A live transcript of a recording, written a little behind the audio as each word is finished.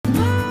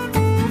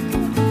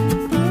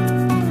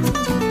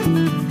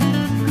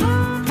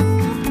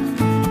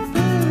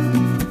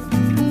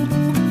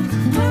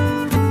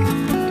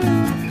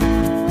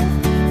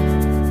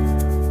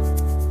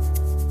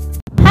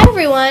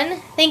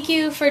everyone. Thank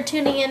you for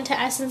tuning in to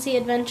S&C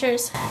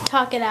Adventures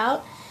Talk It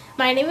Out.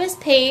 My name is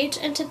Paige,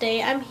 and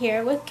today I'm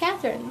here with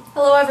Catherine.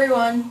 Hello,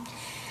 everyone.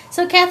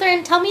 So,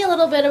 Catherine, tell me a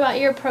little bit about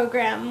your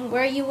program,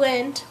 where you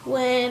went,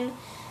 when,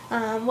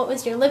 what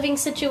was your living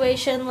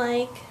situation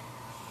like?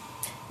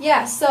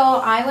 Yeah, so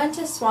I went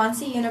to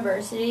Swansea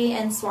University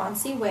in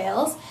Swansea,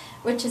 Wales,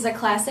 which is a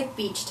classic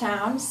beach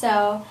town.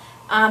 So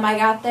I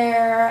got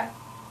there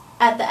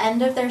at the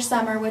end of their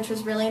summer, which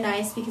was really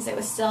nice because it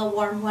was still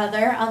warm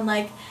weather,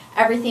 unlike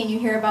everything you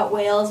hear about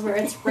Wales where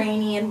it's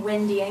rainy and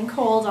windy and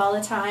cold all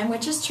the time,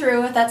 which is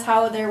true. That's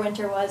how their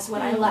winter was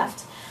when I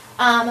left.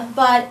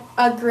 But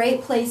a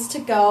great place to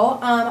go.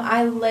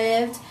 I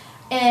lived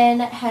in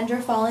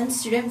Hendra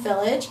Student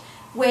Village,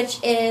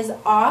 which is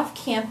off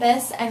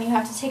campus, and you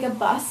have to take a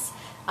bus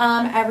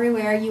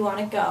everywhere you want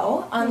to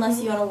go, unless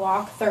you want to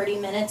walk 30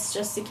 minutes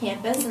just to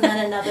campus, and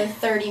then another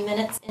 30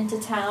 minutes into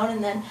town,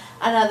 and then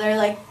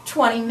another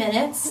 20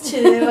 minutes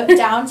to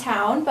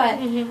downtown. But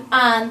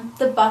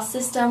the bus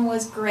system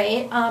was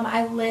great.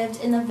 I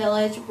lived in the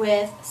village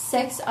with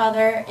 6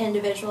 other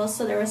individuals,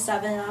 so there were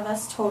 7 of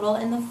us total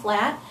in the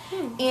flat.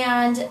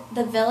 And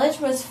the village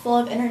was full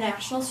of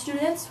international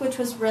students, which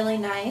was really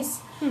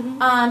nice.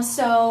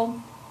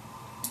 So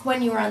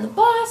when you were on the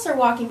bus or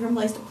walking from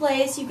place to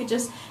place, you could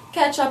just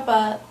catch up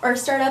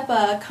start up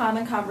a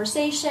common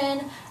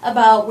conversation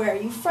about where are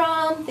you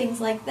from,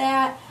 things like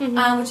that,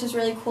 which is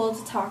really cool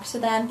to talk to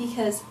them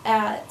because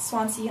at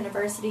Swansea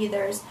University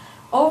there's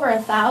over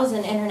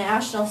 1,000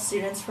 international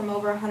students from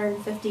over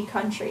 150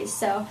 countries.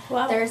 So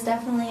there's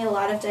definitely a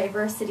lot of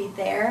diversity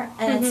there,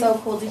 and it's so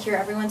cool to hear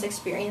everyone's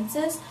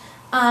experiences.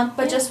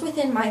 But just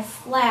within my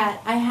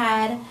flat, I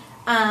had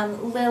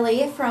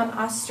Lily from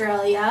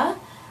Australia,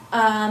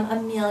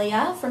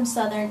 Amelia from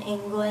Southern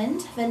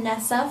England,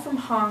 Vanessa from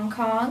Hong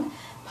Kong,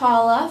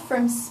 Paula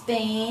from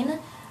Spain,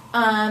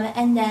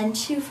 and then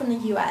 2 from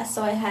the U.S.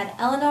 So I had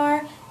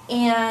Eleanor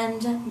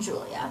and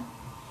Julia.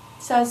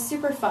 So it was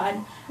super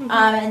fun.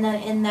 And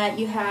then in that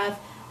you have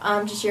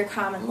just your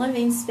common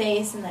living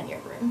space and then your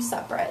room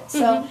separate.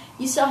 So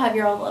you still have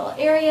your own little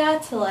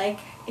area to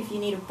if you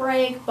need a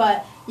break,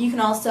 but you can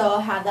also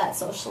have that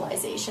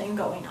socialization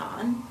going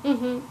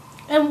on.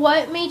 And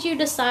what made you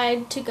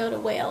decide to go to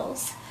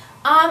Wales?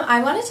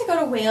 I wanted to go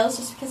to Wales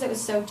just because it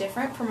was so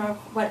different from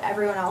what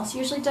everyone else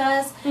usually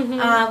does.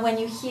 When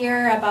you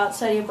hear about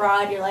study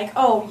abroad, you're like,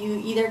 oh,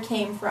 you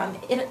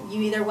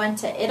either went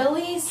to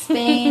Italy,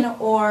 Spain,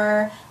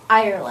 or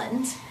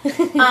Ireland.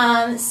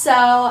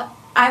 So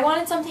I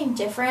wanted something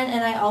different,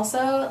 and I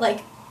also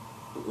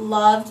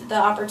loved the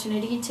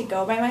opportunity to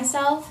go by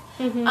myself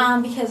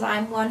because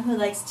I'm one who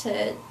likes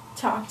to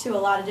talk to a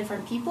lot of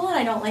different people, and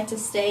I don't like to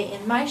stay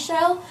in my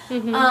shell.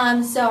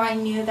 So I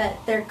knew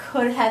that there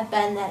could have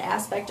been that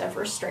aspect of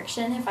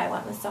restriction if I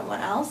went with someone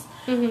else.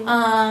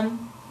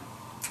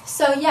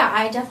 So yeah,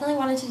 I definitely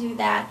wanted to do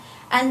that.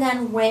 And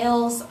then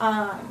Wales,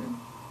 I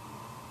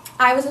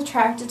was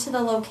attracted to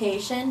the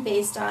location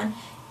based on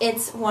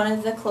it's one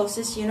of the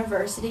closest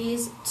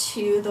universities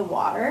to the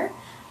water.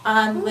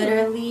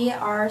 Literally,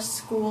 our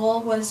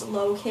school was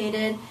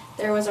located,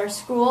 there was our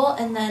school,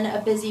 and then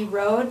a busy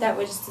road that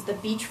was just the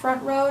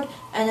beachfront road,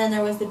 and then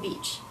there was the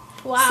beach.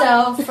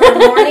 Wow. So for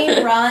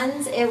morning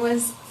runs, it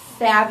was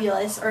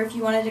fabulous. Or if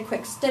you wanted a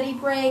quick study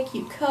break,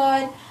 you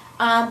could.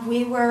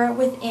 We were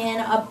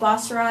within a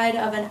bus ride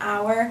of an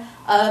hour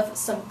of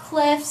some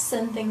cliffs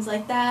and things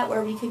like that,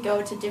 where we could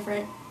go to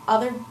different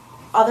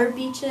other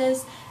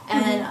beaches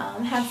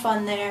and have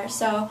fun there.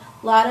 So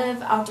a lot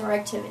of outdoor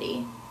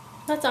activity.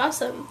 That's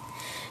awesome.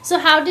 So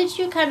how did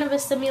you kind of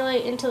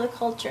assimilate into the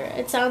culture?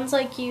 It sounds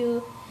like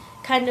you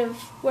kind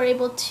of were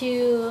able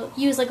to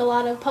use a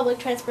lot of public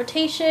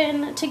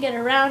transportation to get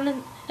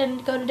around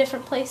and go to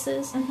different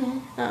places.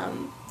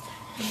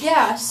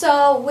 Yeah,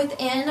 so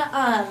within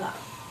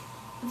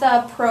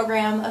the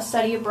program of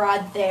study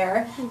abroad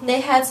there,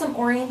 they had some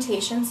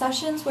orientation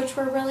sessions which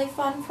were really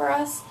fun for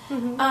us.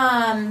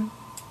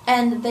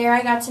 And there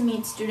I got to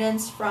meet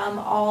students from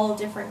all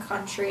different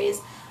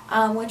countries,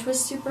 which was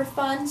super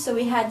fun. So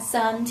we had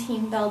some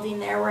team building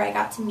there where I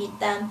got to meet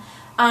them.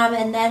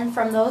 And then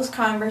from those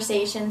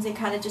conversations, it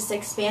kind of just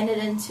expanded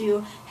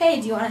into,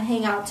 hey, do you want to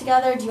hang out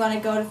together? Do you want to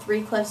go to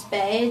Three Cliffs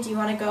Bay? Do you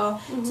want to go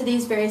to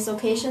these various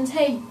locations?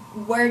 Hey,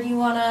 where do you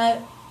want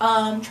to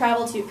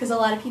travel to? Because a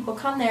lot of people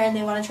come there and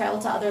they want to travel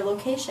to other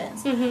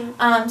locations.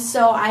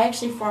 So I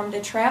actually formed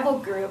a travel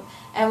group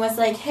and was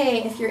like,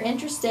 hey, if you're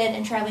interested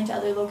in traveling to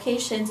other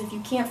locations, if you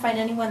can't find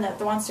anyone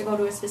that wants to go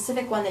to a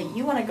specific one that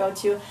you want to go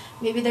to,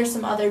 maybe there's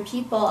some other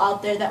people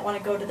out there that want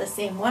to go to the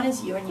same one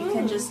as you, and you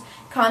can just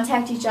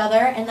contact each other.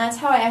 And that's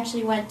how I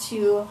actually went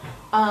to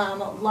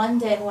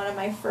London one of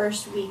my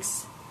first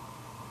weeks.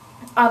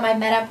 I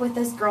met up with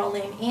this girl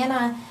named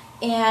Anna,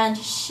 and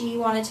she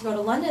wanted to go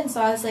to London,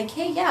 so I was like,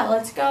 hey, yeah,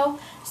 let's go.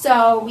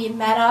 So we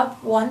met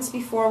up once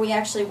before we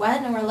actually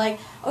went, and we're like,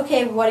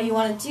 okay, what do you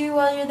want to do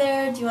while you're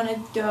there? Do you want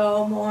to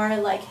go more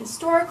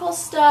historical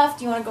stuff?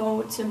 Do you want to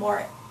go to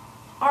more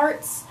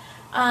arts?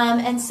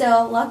 And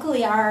so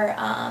luckily our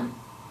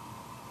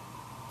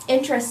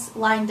interests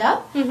lined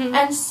up. Mhm.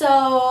 And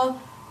so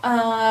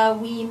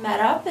we met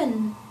up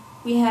and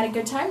we had a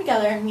good time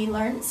together and we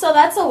learned. So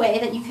that's a way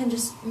that you can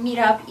just meet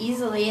up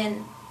easily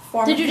and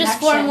form Did a you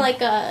connection. just form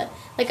like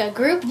a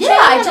group Yeah,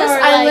 chat?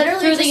 I literally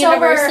through just the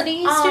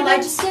university over, students? I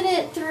just did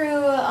it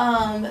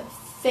through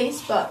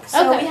Facebook.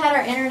 So Okay. we had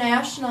our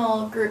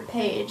international group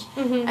page,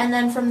 Mhm. and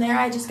then from there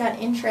I just got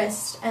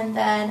interest, and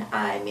then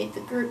I made the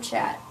group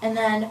chat, and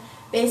then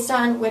based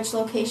on which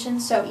location,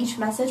 so each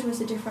message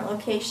was a different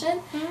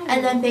location,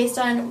 and then based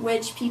on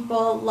which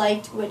people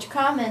liked which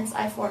comments,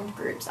 I formed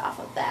groups off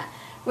of that,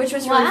 which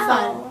was really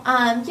Wow.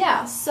 fun.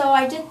 Yeah, so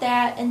I did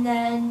that, and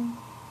then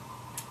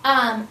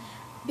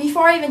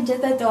before I even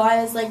did that, though,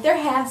 I was like, there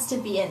has to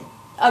be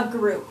a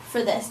group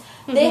for this.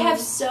 They Mhm. have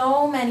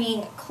so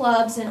many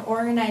clubs and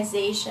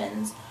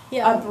organizations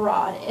Yeah.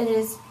 abroad. It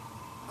is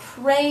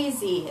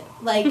crazy.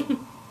 Like,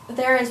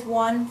 there is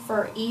one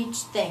for each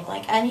thing.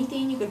 Like,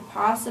 anything you could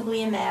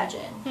possibly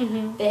imagine.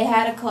 Mhm. They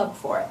had a club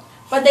for it.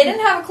 But they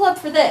didn't have a club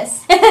for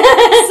this. So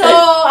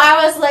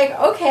I was like,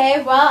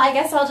 okay, well, I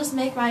guess I'll just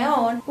make my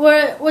own.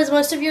 Was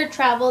most of your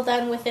travel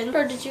done within,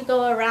 or did you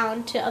go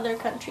around to other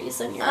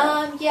countries in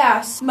Europe?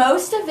 Yes.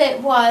 Most of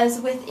it was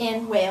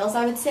within Wales.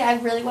 I would say I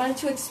really wanted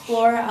to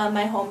explore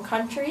my home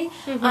country.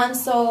 Mhm.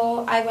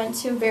 So I went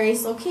to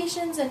various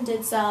locations and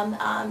did some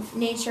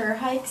nature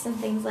hikes and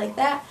things like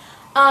that.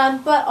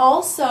 But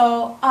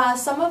also,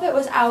 some of it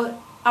was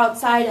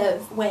outside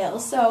of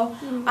Wales. So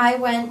Mhm. I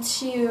went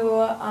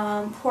to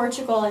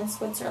Portugal and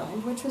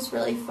Switzerland, which was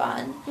really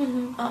fun.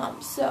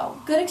 Mhm. So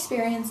good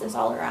experiences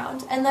all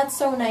around. And that's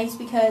so nice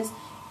because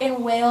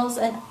in Wales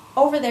and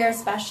over there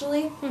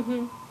especially,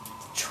 Mhm.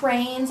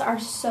 trains are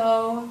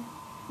so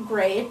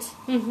great.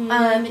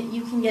 Mhm.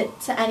 You can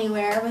get to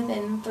anywhere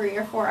within 3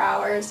 or 4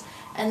 hours.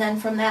 And then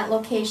from that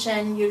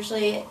location,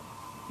 usually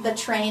the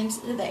train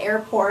to the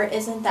airport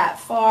isn't that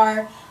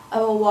far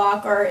of a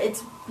walk, or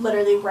it's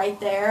literally right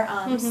there.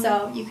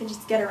 So you can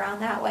just get around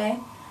that way.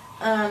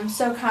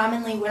 So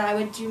commonly when I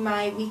would do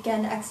my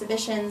weekend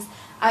exhibitions,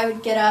 I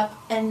would get up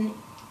and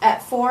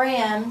at 4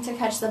 a.m. to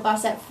catch the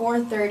bus at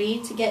 4:30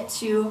 to get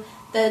to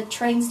the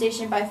train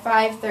station by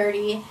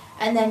 5:30,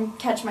 and then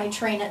catch my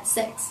train at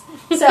 6.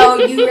 So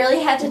you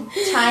really had to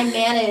time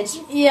manage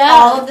Yeah.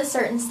 all of the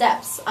certain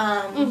steps.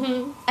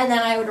 Mhm. And then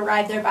I would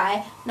arrive there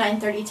by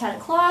 9:30, 10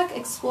 o'clock,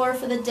 explore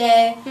for the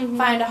day, Mhm.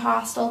 find a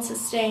hostel to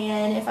stay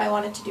in if I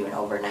wanted to do an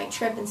overnight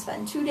trip and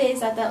spend 2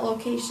 days at that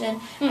location.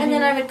 And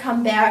then Mhm. I would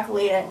come back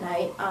late at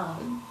night.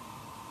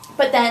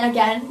 But then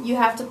again, you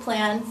have to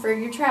plan for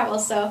your travel.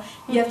 So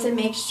you have to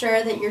make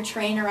sure that your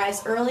train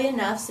arrives early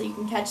enough so you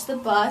can catch the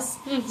bus,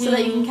 so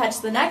that you can catch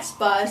the next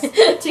bus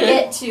to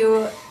get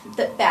to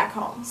back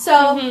home. So,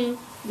 Mhm.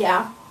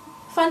 yeah,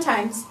 fun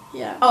times.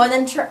 Yeah. Oh, and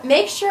then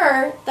make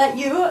sure that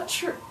you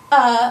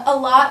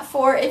allot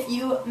for if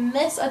you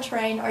miss a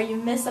train or you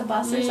miss a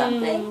bus or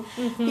something,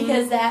 Mhm.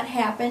 because that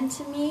happened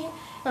to me.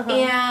 Uh-huh.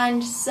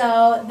 And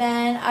so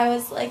then I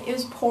was like, it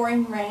was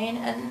pouring rain,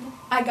 and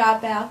I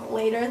got back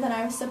later than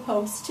I was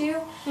supposed to.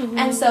 Mhm.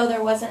 And so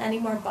there wasn't any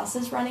more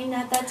buses running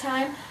at that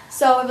time.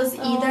 So it was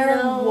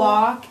either no.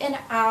 walk an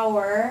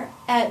hour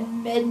at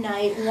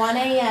midnight, 1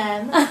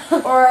 a.m.,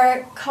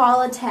 or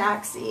call a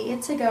taxi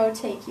to go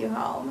take you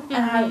home.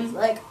 And I was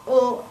like,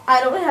 oh, I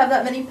don't have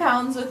that many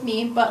pounds with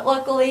me. But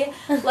luckily,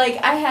 like,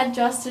 I had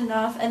just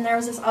enough. And there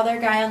was this other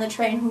guy on the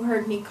train who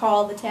heard me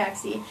call the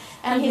taxi.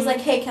 And he's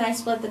like, hey, can I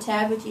split the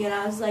tab with you? And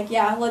I was like,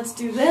 yeah, let's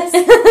do this.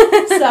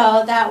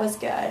 So that was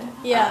good.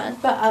 Yeah.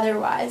 But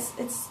otherwise,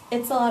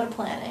 it's a lot of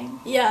planning.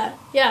 Yeah.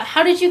 Yeah.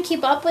 How did you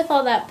keep up with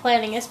all that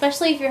planning,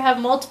 especially if you have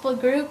multiple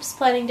groups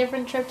planning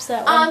different trips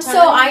at one time?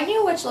 So I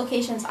knew which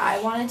locations I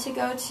wanted to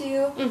go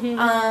to.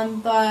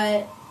 Mhm.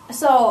 But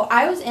so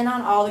I was in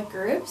on all the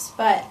groups,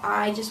 but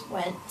I just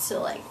went to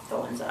like the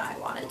ones that I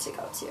wanted to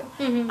go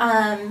to.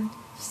 Mhm.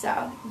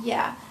 So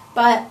yeah,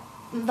 but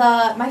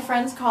my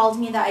friends called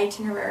me the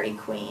itinerary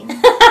queen.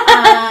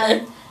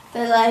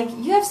 They're like,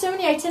 you have so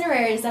many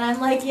itineraries, and I'm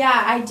like,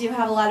 yeah, I do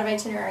have a lot of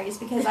itineraries,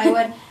 because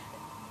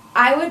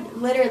I would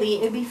literally,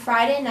 it would be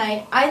Friday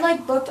night. I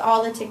like booked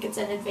all the tickets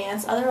in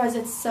advance, otherwise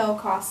it's so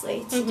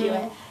costly to do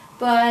it.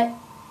 But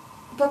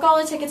book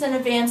all the tickets in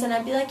advance, and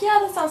I'd be like, yeah,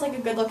 that sounds like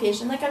a good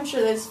location. Like, I'm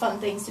sure there's fun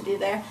things to do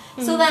there.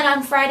 So then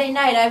on Friday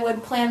night, I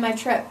would plan my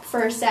trip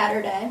for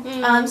Saturday.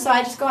 So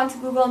I just go onto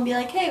Google and be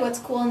like, hey, what's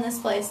cool in this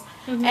place?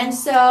 And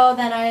so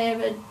then I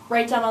would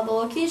write down all the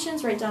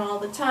locations, write down all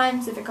the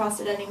times. If it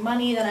costed any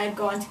money, then I'd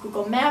go onto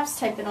Google Maps,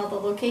 type in all the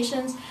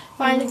locations,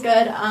 find a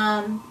good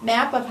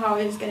map of how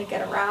I was going to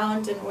get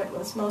around and what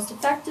was most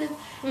effective.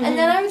 And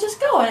then I would just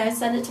go, and I would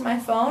send it to my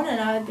phone, and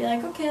I would be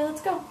like, okay,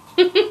 let's go.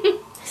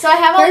 So I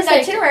have all these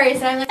Perfect. itineraries,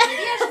 and I'm like,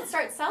 maybe I should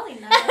start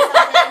selling them or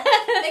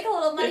something. Make a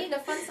little money to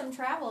fund some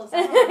travels.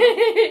 I don't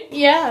know.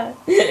 Yeah.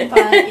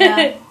 But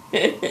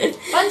yeah,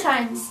 fun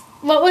times.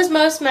 What was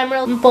most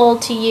memorable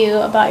to you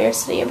about your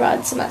study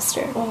abroad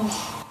semester?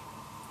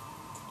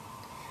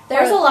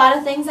 There's a lot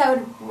of things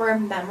that were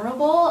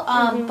memorable,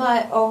 Mm-hmm.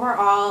 but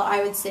overall,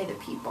 I would say the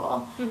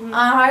people. Mm-hmm.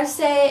 I would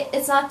say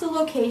it's not the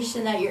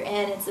location that you're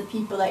in, it's the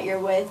people that you're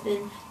with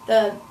and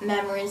the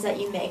memories that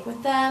you make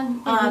with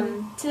them.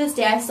 Mm-hmm. To this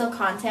day, I still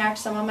contact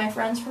some of my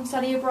friends from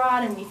study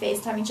abroad, and we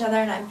FaceTime each other,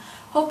 and I'm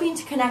hoping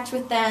to connect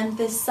with them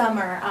this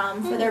summer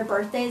for their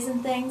birthdays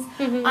and things.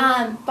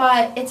 Mm-hmm.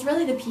 But it's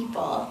really the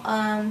people.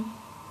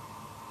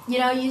 You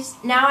know,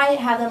 now I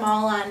have them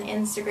all on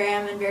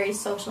Instagram and various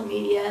social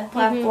media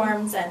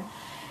platforms, and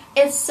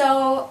it's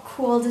so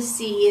cool to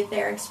see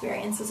their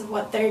experiences of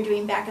what they're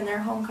doing back in their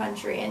home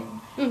country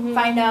and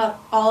find out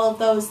all of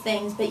those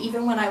things. But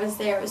even when I was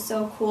there, it was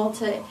so cool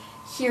to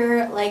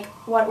hear, like,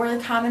 what were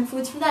the common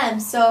foods for them.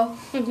 So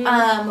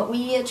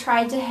we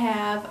tried to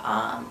have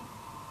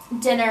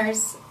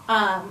dinners.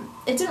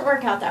 It didn't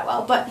work out that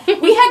well, but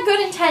we had good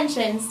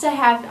intentions to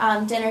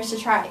have dinners to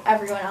try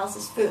everyone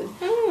else's food.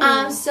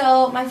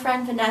 So my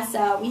friend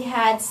Vanessa, we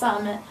had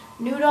some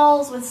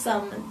noodles with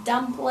some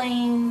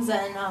dumplings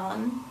and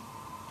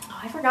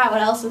I forgot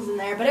what else was in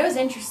there, but it was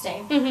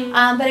interesting.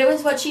 But it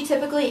was what she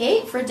typically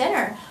ate for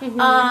dinner.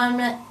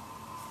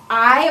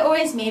 I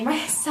always made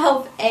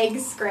myself egg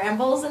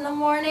scrambles in the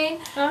morning,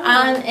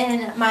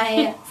 and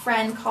my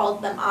friend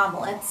called them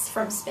omelets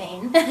from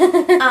Spain.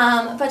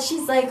 But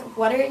she's like,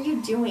 "What are you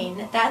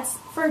doing? That's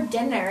for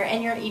dinner,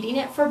 and you're eating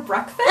it for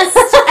breakfast?"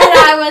 And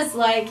I was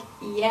like,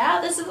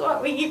 "Yeah, this is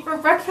what we eat for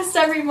breakfast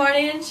every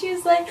morning." And she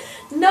was like,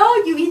 "No,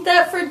 you eat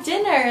that for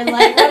dinner.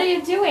 Like, what are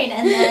you doing?"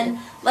 And then,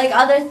 like,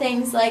 other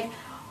things, like,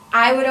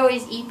 I would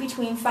always eat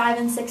between 5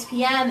 and 6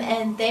 p.m.,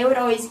 and they would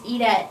always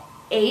eat at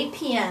 8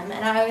 p.m.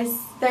 And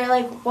they're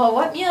like, "Well,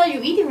 what meal are you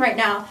eating right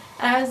now?"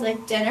 And I was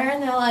like, "Dinner."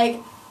 And they're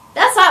like,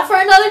 "That's not for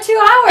another 2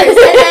 hours."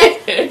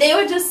 And then they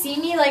would just see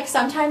me, like,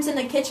 sometimes in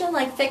the kitchen,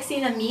 like,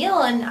 fixing a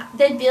meal, and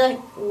they'd be like,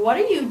 "What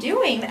are you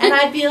doing?" And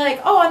I'd be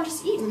like, "Oh, I'm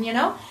just eating, you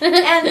know?"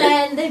 And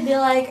then they'd be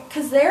like,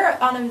 because they're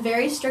on a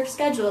very strict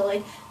schedule,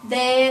 like,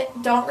 they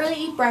don't really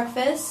eat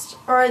breakfast,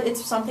 or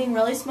it's something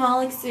really small,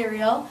 like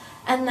cereal.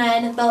 And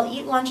then they'll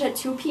eat lunch at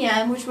 2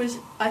 p.m., which was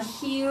a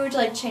huge,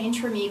 like,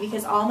 change for me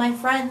because all my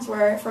friends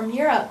were from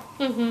Europe.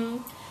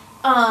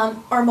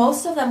 Or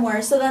most of them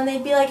were. So then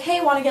they'd be like,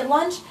 "Hey, want to get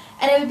lunch?"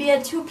 And it would be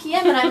at 2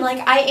 p.m. And I'm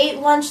like, "I ate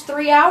lunch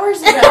 3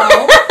 hours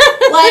ago."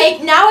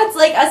 Like, now it's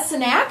like a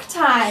snack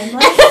time.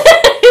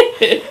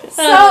 Like,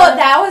 so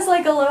that was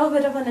like a little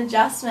bit of an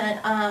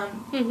adjustment.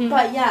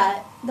 But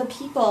yeah, the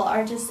people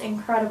are just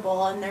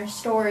incredible, and their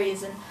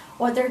stories and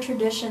what their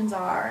traditions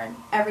are and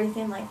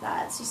everything like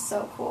that. It's just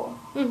so cool.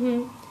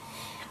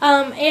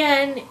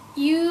 And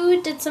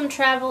you did some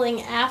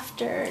traveling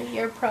after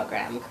your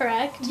program,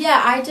 correct?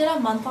 Yeah, I did a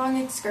month-long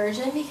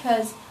excursion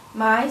because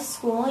my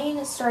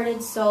schooling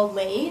started so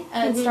late,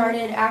 and it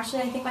started,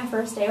 actually, I think my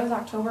first day was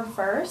October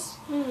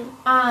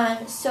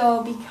 1st.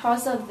 So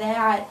because of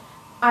that,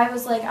 I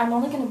was like, I'm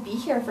only going to be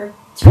here for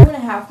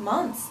 2.5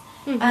 months.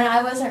 And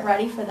I wasn't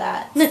ready for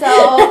that. So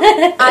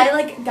I,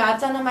 like,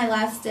 got done on my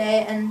last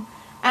day, and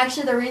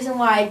actually the reason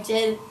why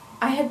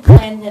I had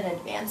planned in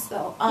advance,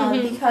 though,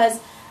 because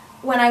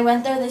when I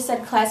went there, they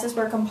said classes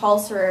were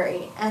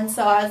compulsory, and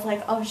so I was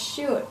like, oh,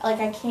 shoot, like,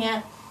 I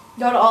can't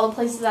go to all the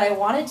places that I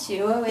wanted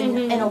to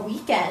in a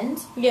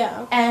weekend.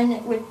 Yeah. And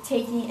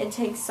it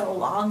takes so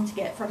long to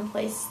get from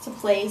place to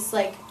place.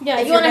 Like, yeah,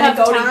 if you you're going to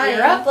go time. to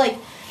Europe, like,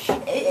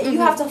 you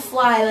have to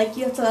fly. Like,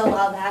 you have to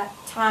allow that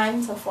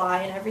time to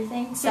fly and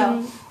everything.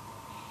 So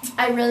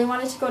I really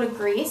wanted to go to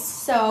Greece,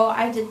 so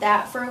I did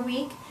that for a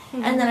week.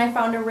 And then I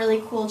found a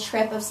really cool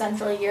trip of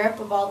Central Europe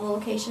of all the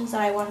locations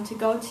that I wanted to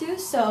go to.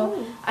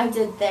 So I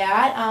did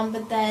that.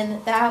 But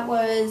then that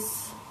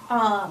was,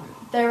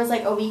 there was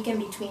like a week in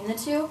between the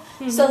two.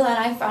 So then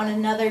I found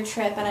another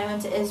trip, and I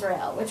went to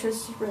Israel, which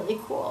was really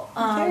cool.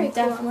 Very cool.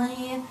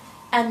 Definitely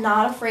am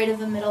not afraid of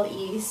the Middle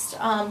East.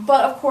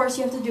 But of course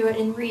you have to do it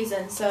in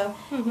reason. So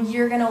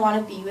you're going to want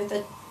to be with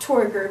a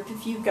tour group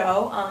if you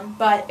go,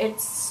 but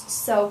it's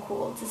so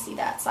cool to see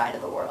that side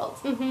of the world.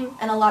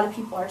 And a lot of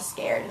people are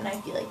scared, and I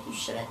feel like you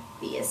shouldn't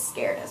be as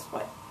scared as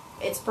what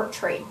it's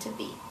portrayed to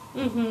be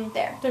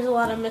there. There's a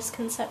lot of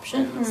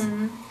misconceptions.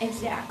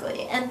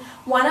 Exactly. And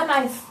one of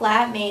my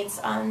flatmates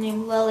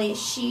named Lily,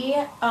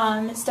 she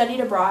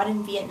studied abroad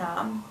in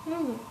Vietnam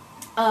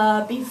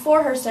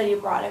before her study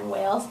abroad in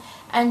Wales,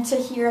 and to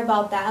hear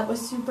about that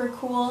was super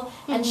cool.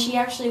 And she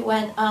actually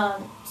went,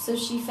 so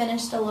she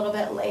finished a little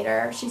bit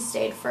later. She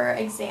stayed for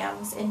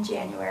exams in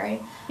January.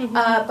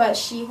 But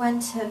she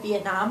went to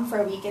Vietnam for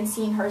a week, and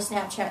seeing her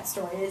Snapchat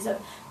stories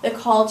of the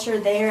culture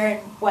there and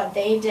what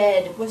they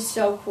did was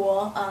so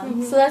cool.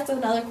 So that's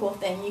another cool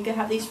thing. You can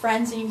have these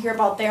friends and you hear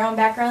about their own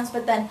backgrounds,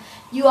 but then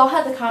you all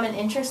have the common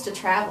interest to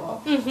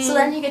travel. So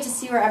then you get to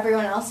see where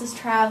everyone else is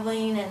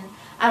traveling, and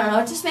I don't know,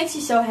 it just makes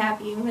you so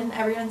happy when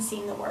everyone's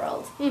seeing the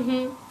world.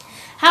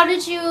 How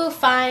did you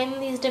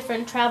find these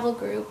different travel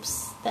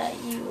groups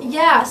that you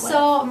Yeah,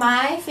 so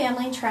my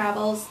family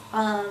travels,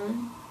 I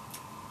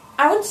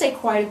wouldn't say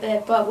quite a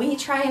bit, but we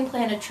try and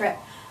plan a trip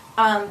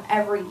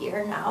every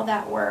year now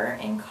that we're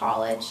in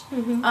college.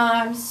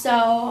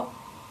 So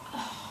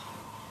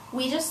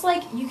we just,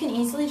 like, you can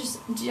easily just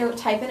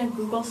type in a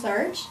Google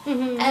search,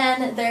 Mm-hmm.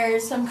 and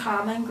there's some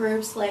common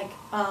groups like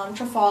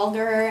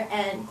Trafalgar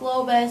and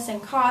Globus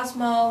and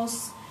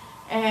Cosmos,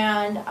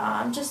 and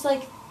just,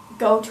 like,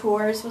 Go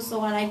Tours was the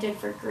one I did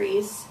for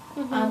Greece,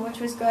 Mm-hmm. which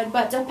was good.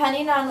 But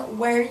depending on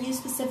where you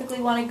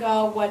specifically want to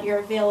go, what your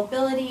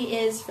availability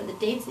is for the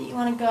dates that you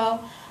want to go,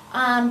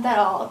 that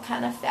all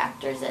kind of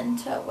factors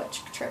into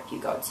which trip you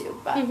go to.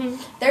 But Mm-hmm.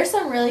 there's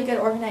some really good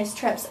organized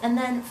trips. And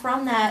then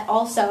from that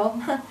also,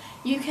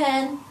 you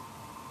can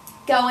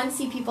go and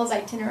see people's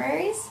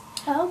itineraries.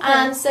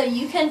 Okay. So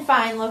you can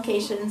find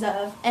locations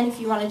of, and if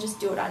you want to just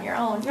do it on your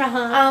own,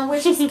 Uh-huh.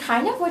 which is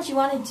kind of what you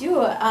want to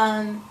do.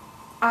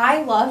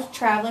 I love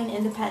traveling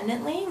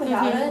independently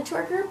without Mhm. a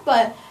tour group,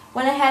 but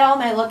when I had all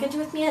my luggage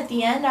with me at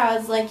the end, I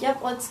was like,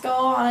 yep, let's go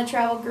on a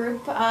travel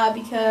group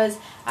because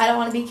I don't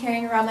want to be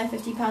carrying around my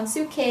 50-pound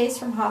suitcase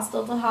from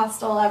hostel to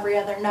hostel every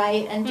other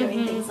night and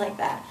doing Mhm. things like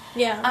that.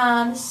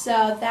 Yeah.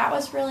 So that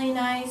was really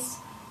nice.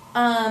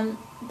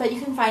 But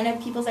you can find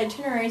out people's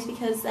itineraries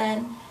because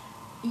then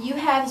you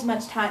have as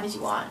much time as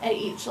you want at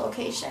each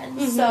location.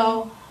 Mhm.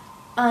 So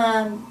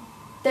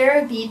there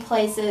would be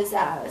places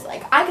that I was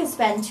like, I could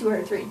spend 2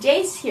 or 3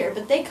 days here,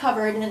 but they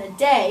cover it in a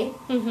day.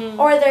 Mm-hmm.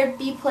 Or there'd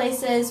be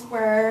places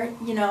where,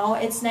 you know,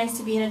 it's nice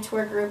to be in a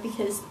tour group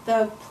because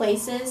the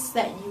places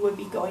that you would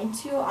be going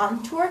to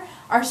on tour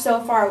are so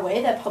far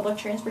away that public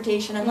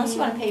transportation, unless you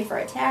want to pay for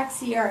a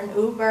taxi or an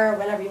Uber or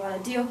whatever you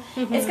want to do,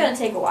 Mm-hmm. it's going to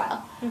take a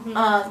while.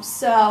 Mm-hmm.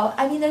 So,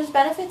 I mean, there's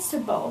benefits to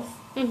both.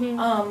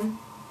 Mm-hmm.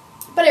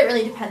 But it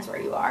really depends where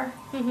you are.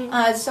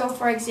 Mm-hmm. So,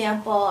 for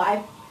example,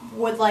 I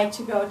would like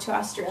to go to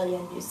Australia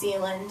and New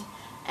Zealand.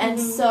 And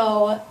Mhm.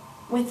 so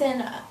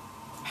within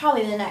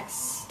probably the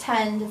next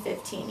 10 to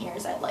 15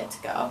 years, I'd like to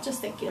go,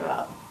 just thinking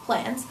about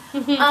plans.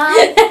 But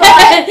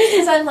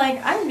because I'm like,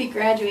 I'm going to be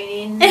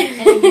graduating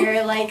in a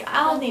year, like,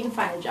 I'll need to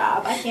find a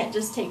job. I can't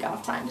just take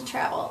off time to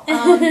travel.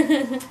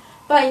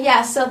 But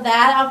yeah, so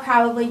that I'll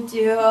probably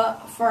do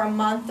for a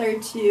month or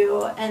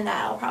two, and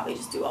that I'll probably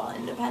just do all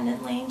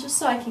independently, just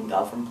so I can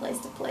go from place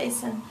to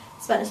place and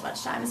spend as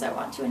much time as I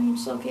want to in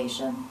each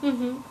location.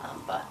 Mm-hmm.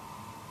 But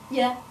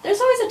yeah, there's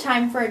always a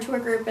time for a tour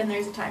group, and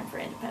there's a time for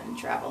independent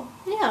travel.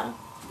 Yeah.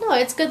 No,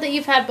 it's good that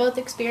you've had both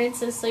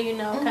experiences, so you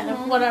know kind of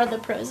Mhm. what are the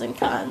pros and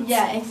cons.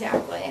 Yeah,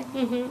 exactly.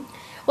 Mm-hmm.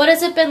 What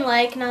has it been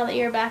like now that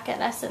you're back at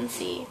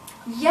SNC?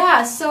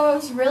 Yeah, so it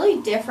was really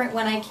different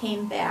when I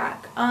came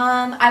back.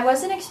 I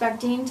wasn't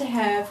expecting to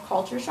have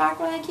culture shock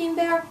when I came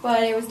back,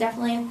 but it was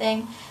definitely a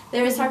thing. They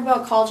always talk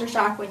about culture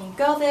shock when you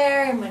go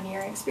there and when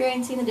you're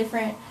experiencing the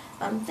different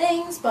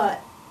things,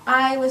 but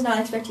I was not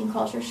expecting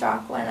culture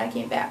shock when I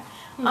came back.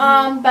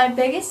 Mhm. My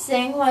biggest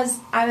thing was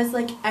I was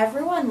like,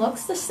 everyone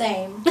looks the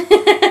same.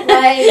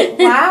 Like,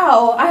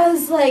 wow. I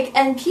was like,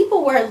 and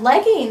people wear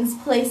leggings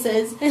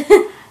places.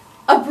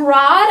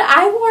 Abroad,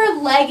 I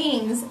wore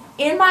leggings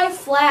in my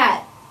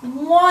flat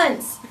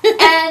once.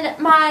 And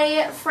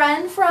my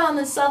friend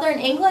from southern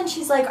England,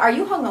 she's like, are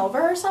you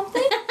hungover or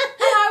something? And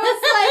I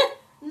was like,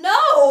 no.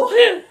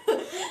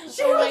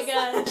 Oh my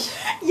gosh.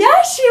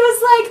 Yeah, she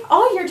was like,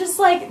 oh, you're just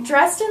like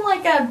dressed in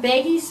like a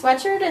baggy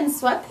sweatshirt and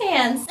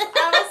sweatpants.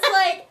 I was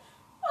like,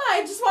 well,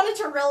 I just wanted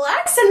to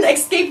relax and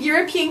escape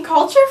European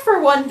culture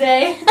for one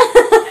day.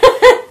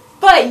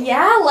 But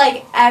yeah,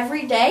 like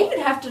every day you'd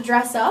have to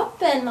dress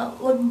up and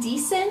look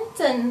decent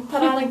and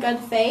put on a good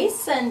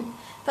face. And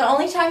the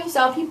only time you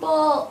saw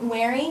people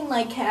wearing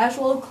like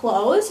casual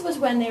clothes was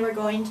when they were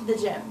going to the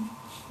gym.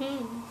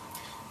 Hmm.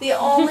 The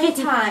only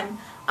time.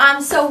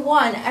 So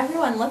one,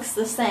 everyone looks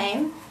the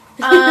same.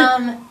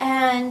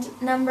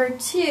 And number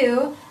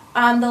two,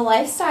 the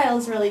lifestyle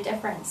is really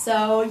different.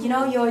 So, you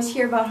know, you always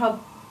hear about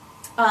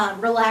how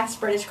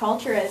relaxed British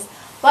culture is.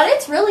 But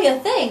it's really a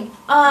thing.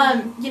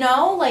 You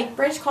know, like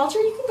British culture,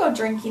 you can go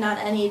drinking on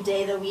any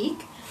day of the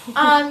week.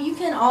 You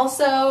can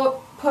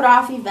also put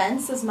off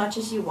events as much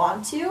as you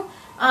want to.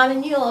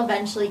 And you'll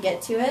eventually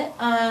get to it.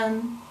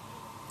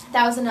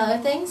 That was another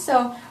thing.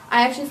 So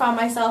I actually found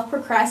myself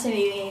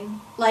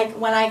procrastinating, like,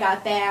 when I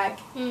got back.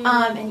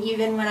 And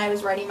even when I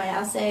was writing my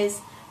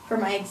essays for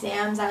my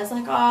exams, I was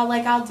like, oh,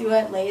 like, I'll do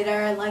it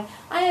later. Like,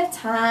 I have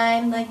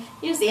time. Like,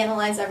 you just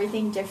analyze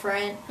everything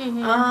different.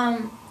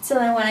 Mm-hmm. So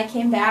then when I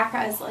came back,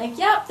 I was like,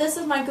 yep, this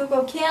is my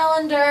Google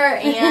Calendar,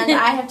 and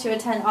I have to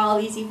attend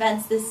all these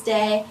events this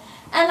day.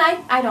 And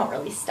I don't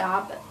really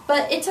stop.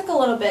 But it took a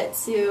little bit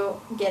to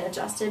get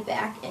adjusted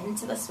back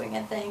into the swing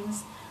of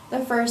things. The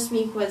first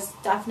week was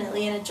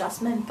definitely an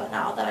adjustment, but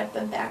now that I've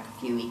been back a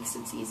few weeks,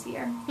 it's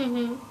easier.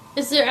 Mm-hmm.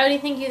 Is there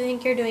anything you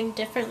think you're doing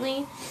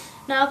differently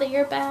now that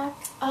you're back?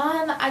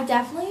 I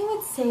definitely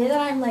would say that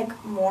I'm,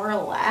 like, more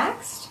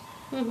relaxed.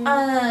 Mm-hmm.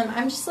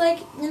 I'm just, like,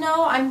 you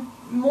know, I'm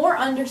more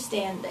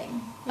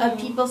understanding of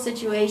Mhm. people's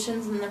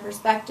situations and their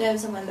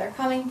perspectives and where they're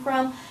coming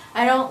from.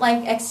 I don't,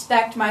 like,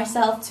 expect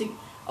myself to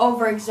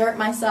overexert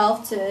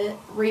myself to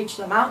reach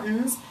the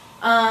mountains.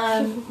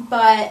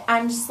 But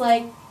I'm just,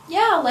 like,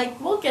 yeah, like,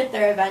 we'll get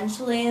there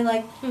eventually.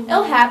 Like, Mhm.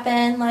 it'll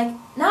happen. Like,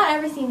 not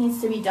everything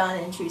needs to be done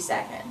in 2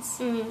 seconds.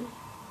 Mm-hmm.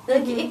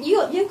 Like Mhm.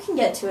 you can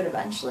get to it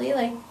eventually.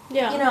 Like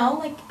Yeah. you know,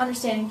 like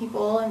understanding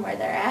people and where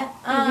they're at.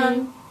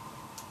 Mhm.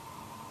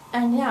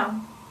 And yeah,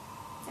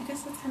 I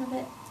guess that's kind of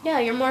it. Yeah,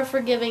 you're more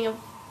forgiving of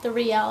the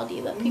reality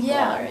that people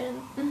Yeah. are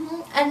in.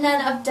 And then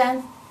of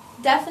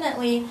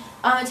definitely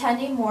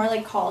attending more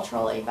like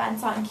cultural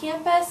events on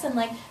campus and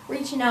like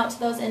reaching out to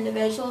those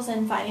individuals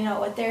and finding out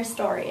what their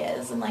story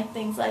is and like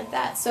things like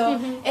that. So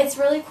Mhm. it's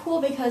really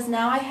cool because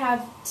now I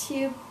have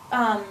two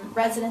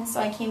residents. So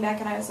I came back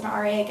and I was an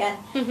RA again,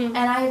 Mhm. and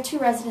I have two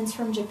residents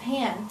from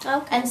Japan.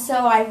 Okay. And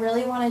so I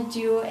really want to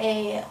do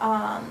a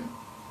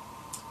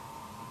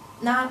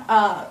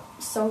not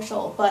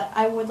social, but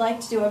I would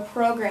like to do a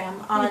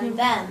program on Mhm.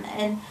 them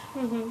and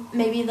Mhm.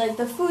 maybe like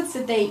the foods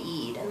that they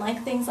eat and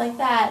like things like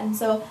that, and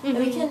so that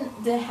we can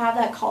have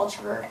that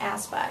culture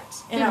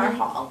aspect in our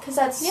hall, because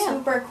that's Yeah.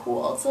 super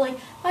cool. So like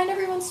find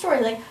everyone's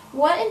story, like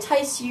what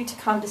enticed you to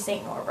come to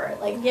St. Norbert,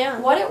 like Yeah.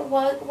 what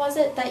was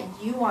it that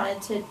you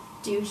wanted to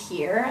do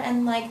here,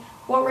 and like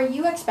what were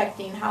you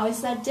expecting, how is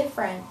that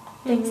different,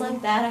 things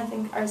like that I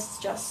think are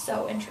just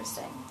so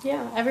interesting.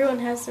 Yeah, everyone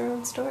has their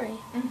own story.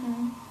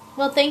 Mm-hmm.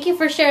 Well, thank you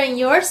for sharing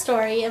your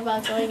story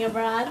about going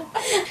abroad.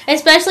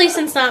 Especially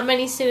since not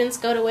many students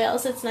go to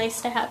Wales, it's nice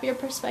to have your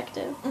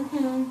perspective.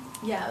 Mm-hmm.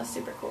 Yeah, it was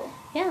super cool.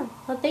 Yeah,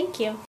 well, thank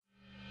you.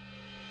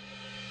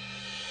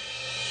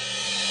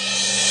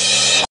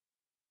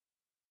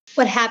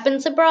 What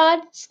happens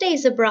abroad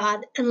stays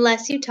abroad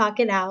unless you talk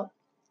it out.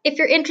 If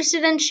you're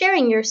interested in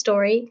sharing your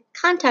story,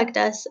 contact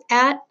us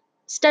at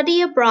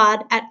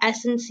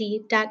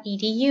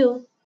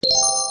studyabroad@snc.edu.